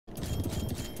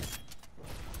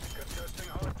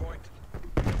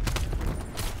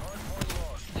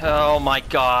Oh my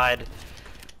god.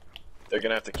 They're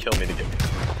gonna have to kill me to get me.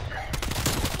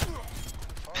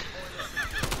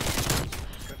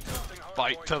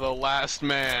 Fight to the last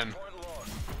man.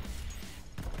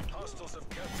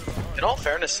 In all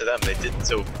fairness to them, they did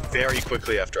so very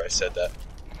quickly after I said that.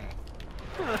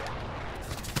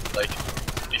 Like,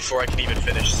 before I can even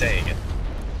finish saying it.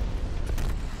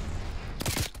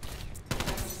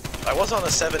 I was on a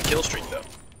 7 kill streak though.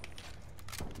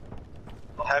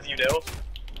 I'll have you know.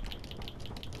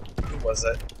 Who was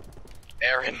that?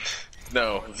 Aaron.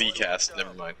 No, VCast,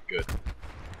 never mind. Good.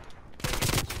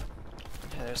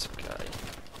 Yeah, there's a guy.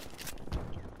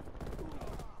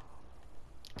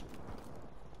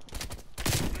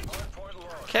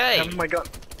 Okay. Having my gun.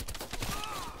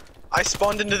 I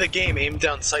spawned into the game, aimed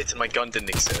down sights, and my gun didn't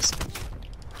exist.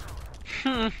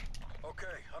 Okay,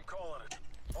 I'm calling it.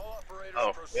 All operators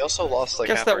Oh, we also lost like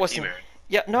Guess half that our wasn't. team, Aaron.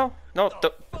 Yeah, no,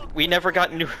 we never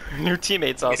got new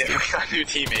teammates, We Austin. never got new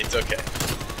teammates, okay.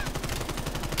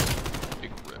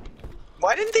 Big rip.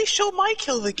 Why didn't they show my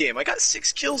kill of the game? I got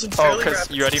 6 kills in Oh, fairly cause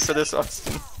rapid you ready for succession. this,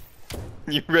 Austin?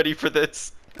 You ready for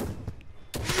this?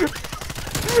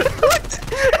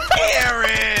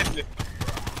 Aaron!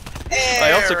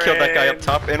 I also killed that guy up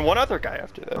top and one other guy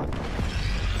after that.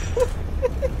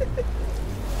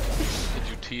 Did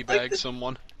you teabag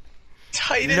someone?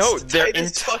 Tightest, No, their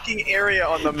tightest fucking area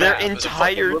on the Their map. There's a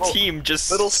fucking entire little- team just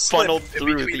little funneled slip in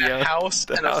through between the a house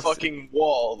the and a house. fucking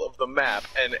wall of the map,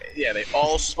 and yeah, they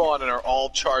all spawn and are all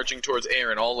charging towards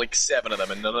Aaron, all like 7 of them,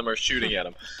 and none of them are shooting at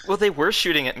him. Well, they were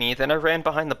shooting at me, then I ran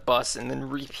behind the bus and then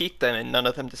repeat them, and none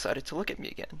of them decided to look at me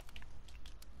again.